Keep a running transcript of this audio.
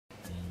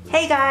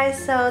Hey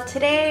guys, so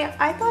today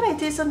I thought I'd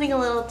do something a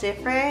little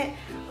different.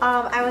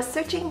 I was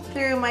searching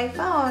through my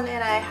phone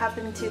and I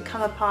happened to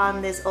come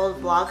upon this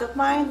old vlog of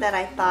mine that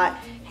I thought,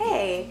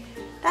 hey,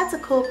 that's a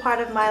cool part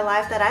of my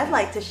life that I'd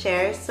like to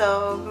share,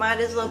 so might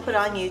as well put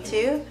on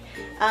YouTube.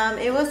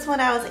 It was when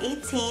I was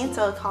 18,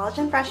 so college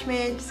and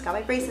freshman, just got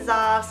my braces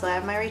off, so I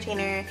have my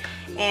retainer,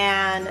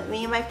 and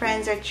me and my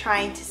friends are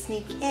trying to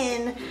sneak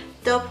in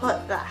Dos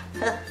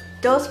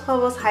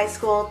Pueblos High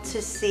School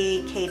to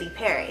see Katy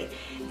Perry.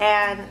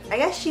 And I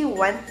guess she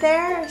went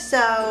there,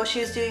 so she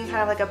was doing kind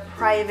of like a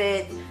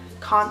private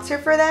concert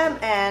for them,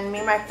 and me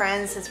and my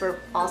friends, since we're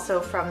also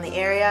from the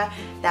area,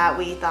 that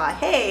we thought,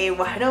 hey,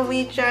 why don't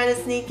we try to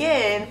sneak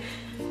in?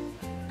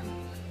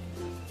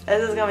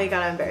 This is gonna be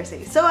kind of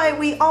embarrassing. So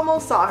we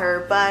almost saw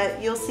her,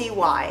 but you'll see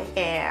why,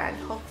 and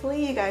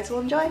hopefully you guys will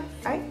enjoy.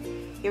 Alright,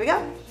 here we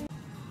go.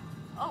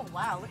 Oh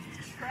wow, look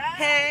at the trash.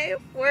 Hey,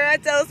 we're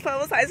at Dos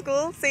Pueblos High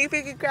School. See if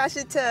we can crash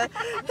it to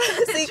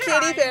see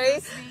Katy Perry.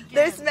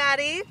 There's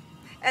Maddie,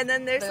 and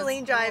then there's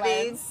Celine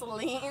driving.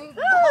 Celine,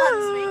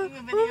 Oh, making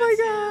a video my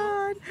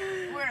god.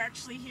 too. We're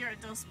actually here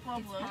at Dos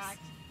Pueblos.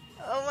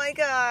 Oh my You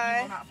will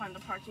god. not find a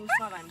parking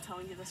spot, I'm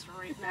telling you this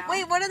right now.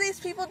 Wait, what are these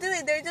people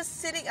doing? They're just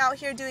sitting out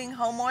here doing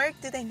homework.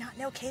 Do they not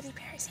know Katy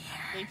Perry's here?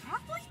 They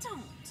probably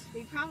don't.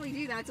 They probably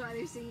do, that's why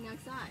they're singing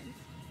outside.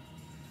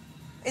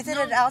 Is it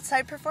an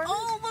outside performance?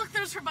 Oh look,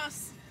 there's her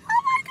bus.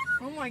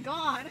 Oh my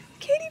god.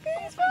 Katy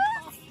Perry's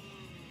bus.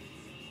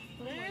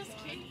 There's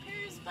Katy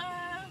Perry's bus.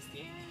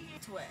 Yeah.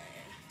 Way.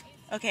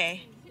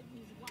 Okay.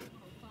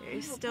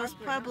 There's Dos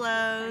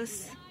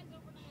Pueblos.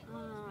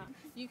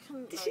 You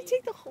can. Did she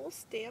take the whole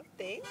stamp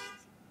thing?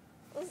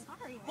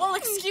 Sorry. Well,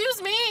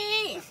 excuse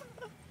me.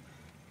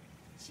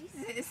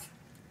 Jesus.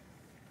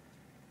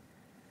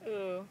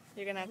 Ooh,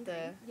 you're gonna have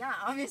to. Yeah,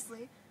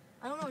 obviously.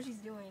 I don't know what she's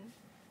doing.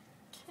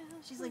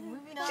 She's like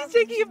moving up. She's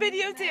taking a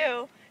video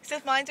too.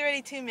 Says mine's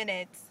already 2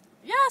 minutes.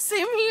 Yeah,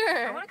 same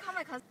here. I want to call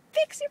my cousin.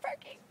 Fix your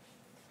parking.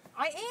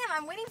 I am.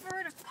 I'm waiting for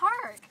her to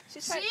park. She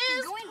is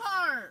going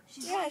parked.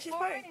 She's Yeah, going she's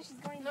forward parked. and she's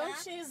going No, back.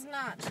 she's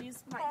not.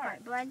 She's Right, parked.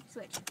 right. Blood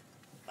switch.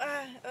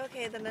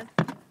 Okay then.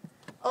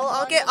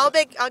 I'll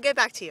get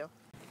back to you.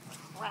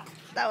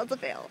 That was a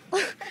fail.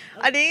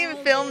 I didn't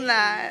even film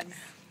that.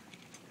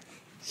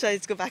 Should I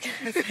just go back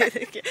and say it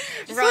again?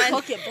 Run.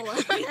 Hook it,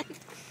 blood.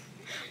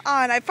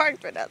 Oh, and I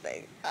parked for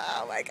nothing.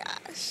 Oh my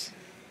gosh.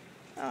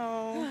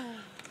 Oh.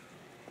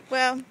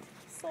 Well,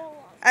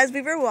 as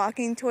we were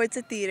walking towards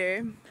the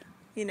theater,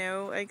 you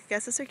know, I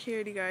guess the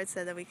security guard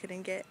said that we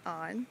couldn't get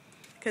on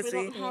because We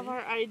don't have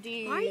our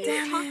ID. Why are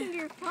you talking to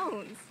your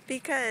phones?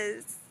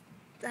 because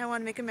I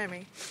want to make a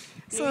memory.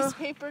 So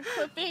Newspaper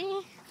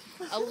clipping.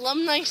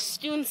 Alumni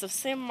students of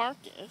San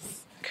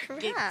Marcos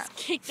get crap.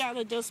 kicked out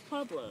of Dos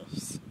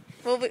Pueblos.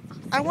 Well,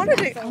 I wanted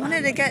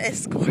to get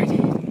escorted.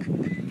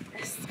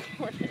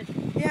 Escorted.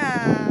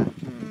 Yeah.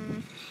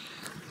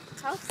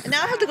 And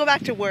now I have to go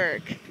back to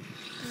work.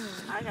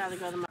 I gotta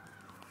go to my.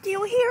 Do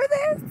you hear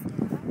this?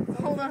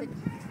 Hold on.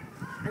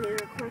 I need to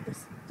record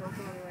this. Don't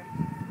go anywhere.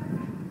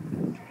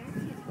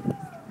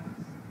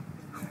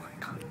 Oh my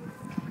god.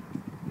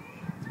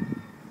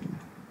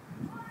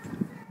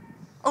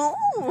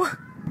 Oh!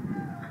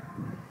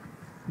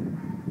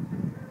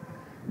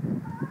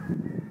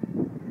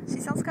 She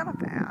sounds kind of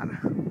bad.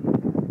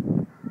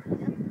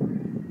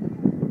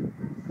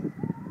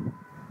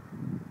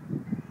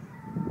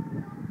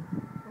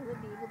 Will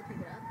it be able to pick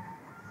it up?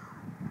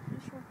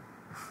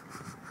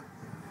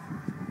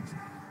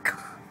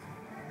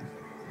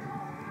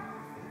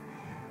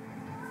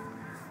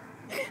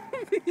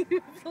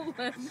 Beautiful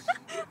lens.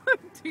 I'm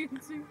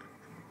dancing.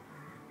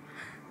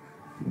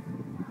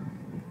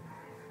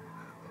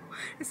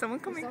 Is someone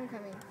There's coming? someone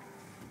coming.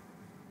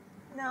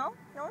 No,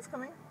 no one's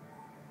coming.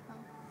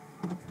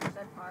 Should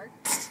I park?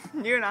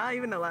 You're not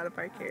even allowed to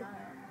park here.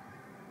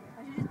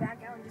 I should just back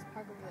out and just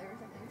park over there or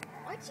something.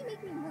 Why'd she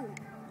make me move?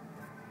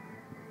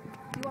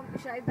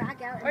 Should I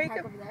back out Or you and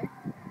park can- over there?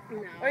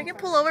 No. Or you can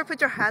pull over,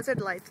 put your hazard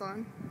lights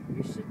on.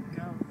 You should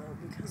go though,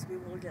 because we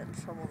will get in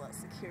trouble. That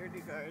security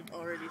guard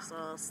already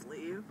saw us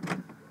leave,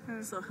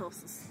 so he'll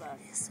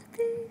suspect.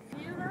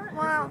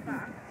 Well,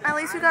 at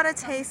least we got a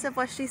taste of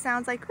what she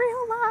sounds like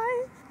real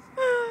life.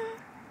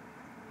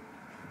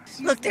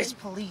 Look, there's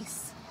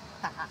police.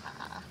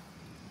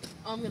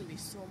 I'm gonna be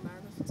so mad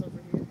if it's over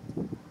here.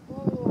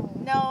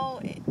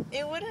 No,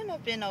 it wouldn't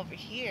have been over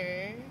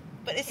here.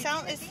 But it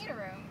sounds. It's the theater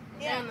room.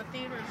 Yeah, and the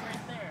theater is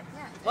right there.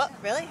 Yeah. What?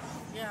 Really?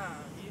 Yeah,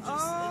 you just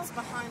Oh. it's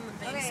behind the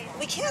baseball. Okay.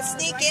 We can't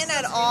sneak in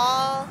at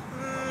all.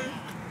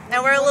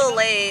 Now we're a little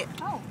late.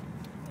 Oh.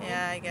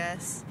 Yeah, I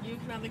guess. You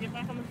can either get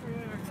back on the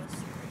freeway or go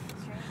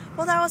straight.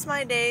 Well, that was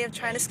my day of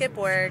trying to skip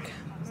work.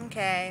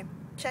 Okay.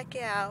 Check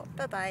you out.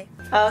 Bye-bye.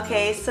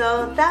 Okay,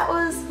 so that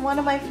was one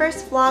of my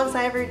first vlogs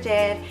I ever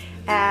did.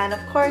 And of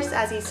course,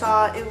 as you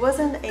saw, it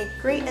wasn't a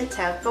great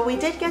attempt, but we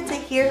did get to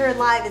hear her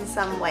live in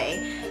some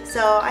way.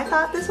 So I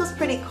thought this was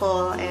pretty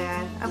cool,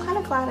 and I'm kind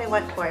of glad I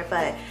went for it,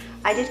 but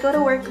I did go to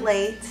work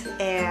late,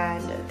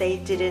 and they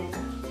didn't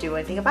do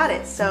anything about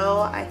it.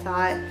 So I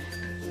thought,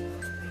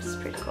 which is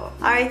pretty cool.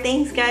 Alright,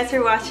 thanks guys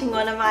for watching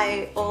one of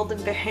my old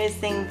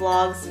embarrassing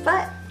vlogs.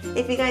 But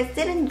if you guys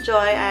did enjoy,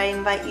 I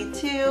invite you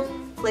to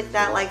click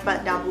that like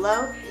button down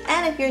below.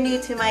 And if you're new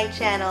to my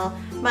channel,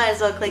 might as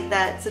well click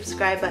that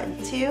subscribe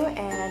button too.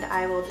 And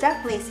I will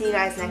definitely see you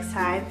guys next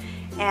time.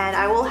 And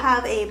I will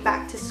have a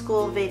back to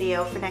school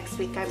video for next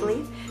week, I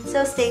believe.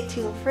 So stay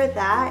tuned for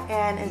that.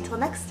 And until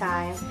next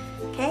time,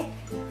 okay?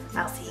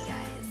 I'll see you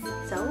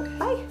guys. So,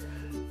 bye!